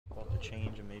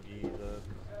GG,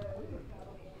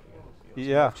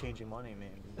 Yeah. changing money,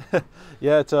 man.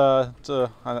 Yeah, I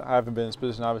haven't been in this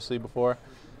position obviously before.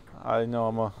 I know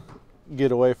I'm gonna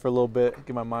get away for a little bit,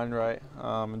 get my mind right,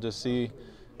 and just see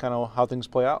kind of how things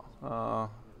play out.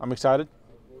 I'm excited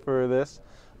for this.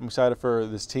 I'm excited for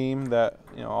this team that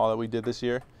all that we did this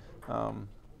year.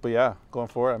 But yeah, going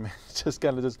forward, I mean, it's just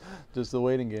kind of just the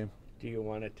waiting game. Do you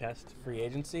want to test free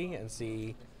agency and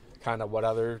see kind of what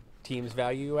other teams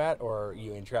value you at, or are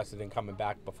you interested in coming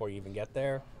back before you even get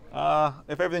there?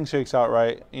 If everything shakes out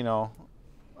right,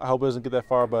 I hope it doesn't get that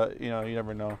far, but you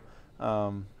never know.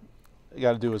 You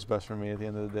got to do what's best for me at the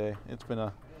end of the day. It's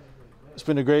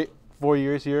been a great 4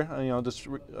 years here. Just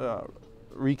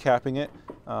recapping it,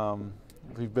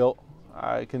 we've built.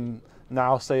 I can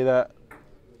now say that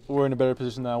we're in a better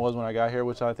position than I was when I got here,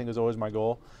 which I think is always my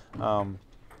goal.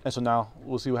 And so now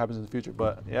we'll see what happens in the future.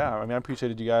 But yeah, I mean, I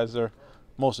appreciated you guys, or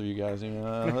most of you guys.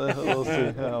 We'll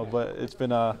see. But it's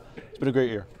been a great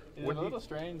year. It's a little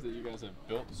strange that you guys have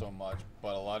built so much,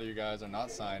 but a lot of you guys are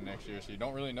not signed next year, so you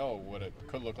don't really know what it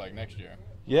could look like next year.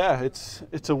 Yeah,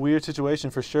 it's a weird situation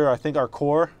for sure. I think our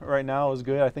core right now is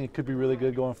good. I think it could be really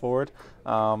good going forward.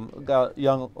 Got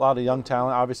a lot of young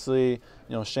talent. Obviously,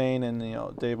 Shane and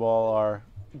Dayball are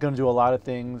going to do a lot of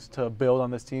things to build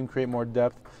on this team, create more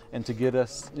depth, and to get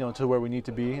us to where we need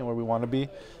to be and where we want to be.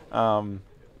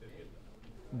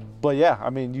 But yeah, I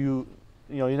mean, you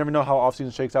never know how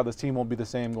offseason shakes out. This team won't be the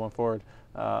same going forward,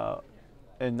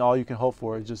 and all you can hope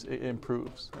for is just it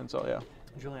improves. And so yeah.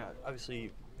 Julian,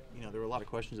 obviously, there were a lot of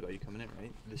questions about you coming in,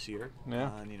 right, this year. Yeah.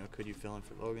 And could you fill in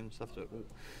for Logan and stuff? So,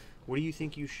 what do you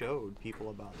think you showed people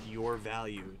about your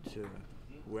value to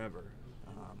whoever,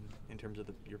 in terms of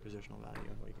your positional value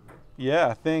and what you can do? Yeah,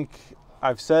 I think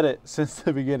I've said it since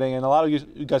the beginning, and a lot of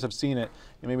you guys have seen it,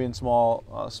 maybe in small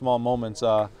moments.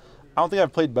 I don't think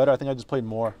I've played better. I think I just played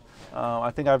more.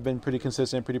 I think I've been pretty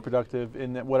consistent, pretty productive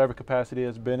in whatever capacity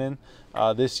it's been in.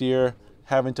 This year,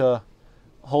 having to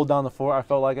hold down the fort, I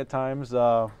felt like at times,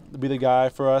 be the guy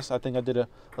for us. I think I did a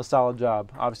solid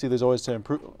job. Obviously, there's always a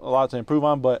lot to improve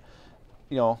on, but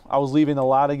I was leaving a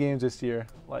lot of games this year,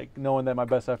 like knowing that my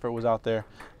best effort was out there.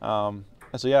 And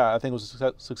so yeah, I think it was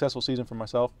a successful season for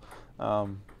myself.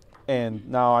 And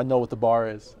now I know what the bar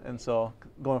is. And so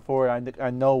going forward, I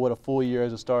know what a full year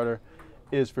as a starter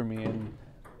is for me, and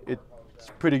it's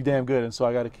pretty damn good. And so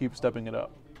I got to keep stepping it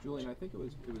up. Julian, I think it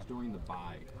was during the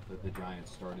bye that the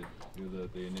Giants started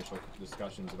the initial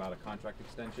discussions about a contract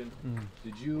extension.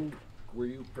 Were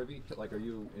you privy to, are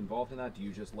you involved in that? Do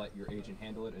you just let your agent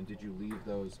handle it, and did you leave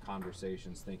those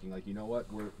conversations thinking you know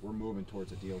what, we're moving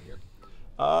towards a deal here?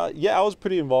 Yeah, I was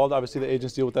pretty involved. Obviously, the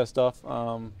agents deal with that stuff.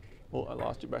 Oh, I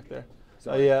lost you back there.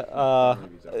 Sorry.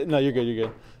 No, you're good. You're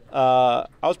good. I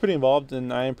was pretty involved,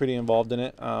 and I am pretty involved in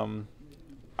it.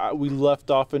 We left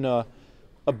off in a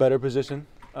better position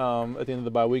at the end of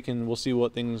the bye week, and we'll see how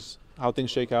things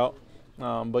shake out.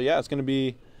 But yeah, it's going to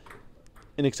be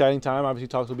an exciting time. Obviously,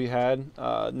 talks will be had.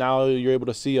 Now you're able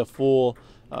to see a full,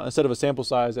 instead of a sample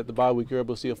size at the bye week, you're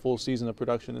able to see a full season of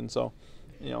production, and so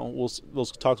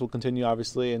those talks will continue,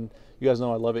 obviously, and you guys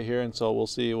know I love it here, and so we'll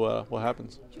see what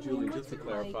happens. Julian, just to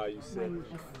clarify, you said.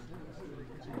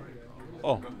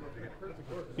 Oh,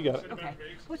 you got it. Okay.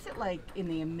 What's it like in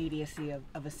the immediacy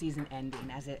of a season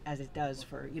ending, as it does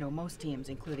for most teams,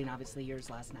 including obviously yours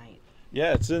last night?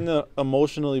 Yeah, it's an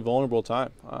emotionally vulnerable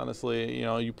time. Honestly,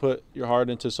 you put your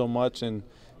heart into so much, and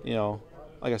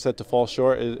like I said, to fall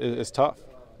short is tough.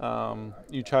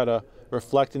 You try to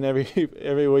reflect in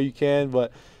every way you can,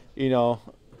 but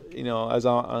as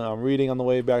I'm reading on the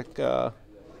way back, I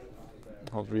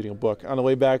was reading a book on the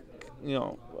way back,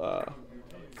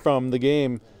 from the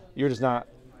game, you're just not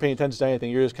paying attention to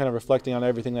anything. You're just kind of reflecting on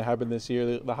everything that happened this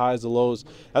year, the highs, the lows.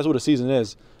 That's what a season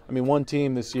is. I mean, one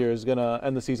team this year is going to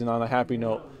end the season on a happy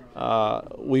note.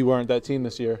 We weren't that team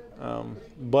this year.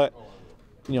 But,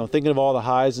 thinking of all the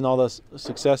highs and all the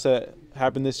success that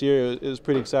happened this year, it was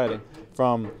pretty exciting.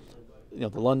 From, the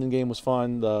London game was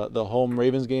fun. The home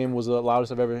Ravens game was the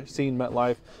loudest I've ever seen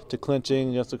MetLife, to clinching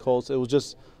against the Colts. It was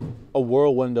just a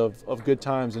whirlwind of good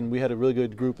times, and we had a really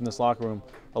good group in this locker room.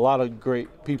 A lot of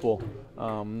great people.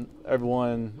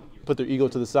 Everyone put their ego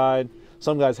to the side.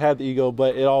 Some guys had the ego,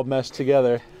 but it all meshed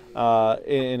together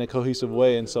in a cohesive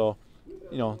way. And so,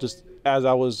 just as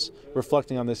I was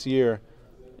reflecting on this year,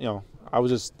 I was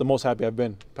just the most happy I've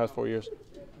been the past 4 years.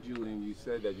 Julian, you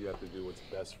said that you have to do what's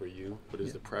best for you, but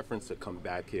is the preference to come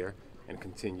back here and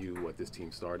continue what this team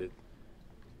started?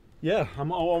 Yeah,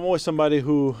 I'm always somebody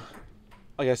who,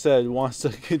 like I said, wants to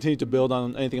continue to build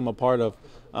on anything I'm a part of.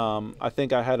 I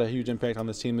think I had a huge impact on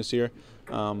this team this year,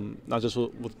 not just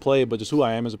with play, but just who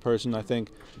I am as a person. I think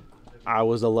I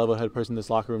was a level-headed person this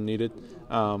locker room needed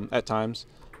at times.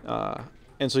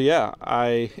 And so, yeah,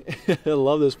 I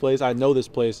love this place. I know this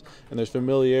place, and there's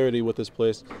familiarity with this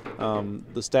place.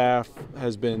 The staff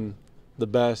has been the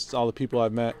best, all the people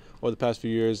I've met over the past few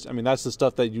years. I mean, that's the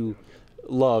stuff that you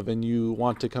love and you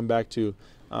want to come back to.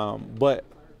 But,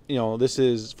 you know,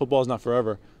 football is not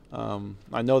forever.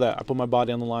 I know that. I put my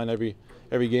body on the line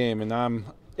every game, and I'm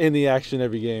in the action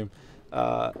every game.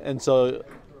 And so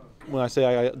when I say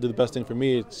I do the best thing for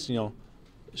me, it's, you know,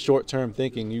 short-term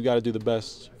thinking. You got to do the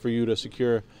best for you to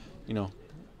secure, you know,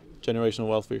 generational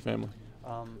wealth for your family.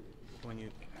 How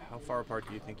far apart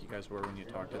do you think you guys were when you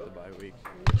talked at the bye week?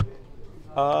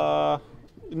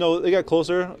 No, they got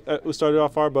closer. We started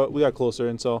off far, but we got closer,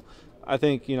 and so I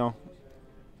think, you know,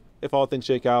 if all things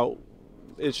shake out,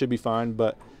 it should be fine.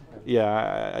 But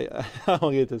yeah, I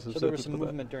don't get this. So there was some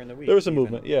movement during the week. There was some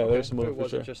movement, yeah. There was some movement It for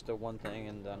sure. wasn't just a one thing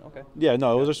and then okay. Yeah,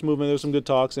 no, it was some movement. There was some good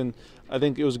talks, and I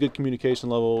think it was a good communication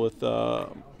level with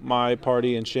my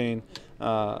party and Shane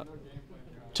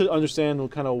to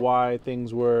understand kind of why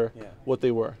things were what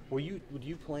they were. Would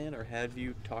you plan or have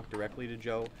you talked directly to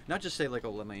Joe? Not just say like,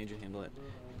 oh, let my agent handle it.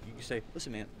 You can say,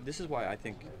 listen, man, this is why I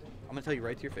think I'm gonna tell you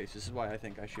right to your face. This is why I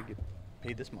think I should get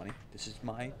paid this money. This is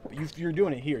you're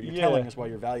doing it here. You're telling us why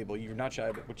you're valuable. You're not shy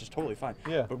of it, which is totally fine.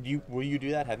 Yeah. But will you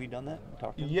do that? Have you done that?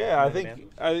 Talked to him? Yeah, I think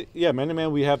man to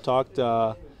man we have talked.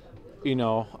 You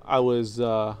know, I was.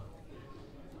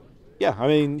 Yeah, I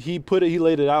mean, he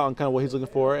laid it out on kind of what he's looking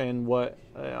for and what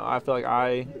I feel like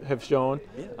I have shown.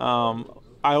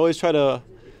 I always try to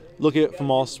look at it from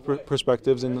all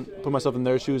perspectives and put myself in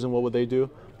their shoes and what would they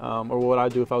do, or what would I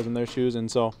do if I was in their shoes.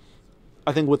 And so,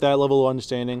 I think with that level of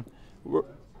understanding,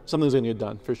 something's going to get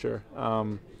done for sure.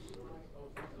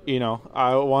 You know,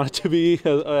 I want it to be at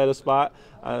a spot.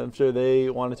 I'm sure they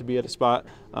want it to be at a spot.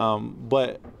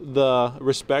 But the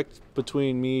respect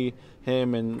between me,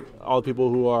 him, and all the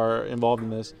people who are involved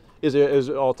in this is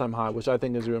all-time high, which I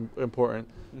think is important.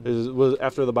 Was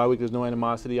after the bye week, there's no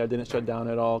animosity. I didn't shut down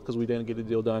at all because we didn't get the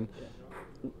deal done.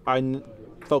 I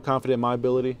felt confident in my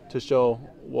ability to show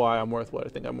why I'm worth what I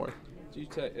think I'm worth.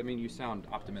 I mean, you sound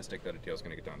optimistic that a deal's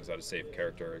going to get done. Is that a safe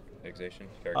characterization?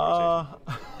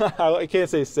 I can't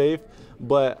say safe,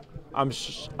 but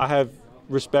I have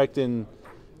respect and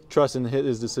trust in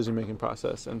his decision-making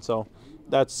process, and so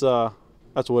that's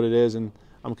what it is. And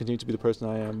I'm continuing to be the person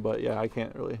I am. But yeah, I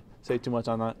can't really say too much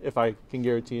on that if I can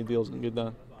guarantee a deal's going to get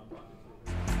done.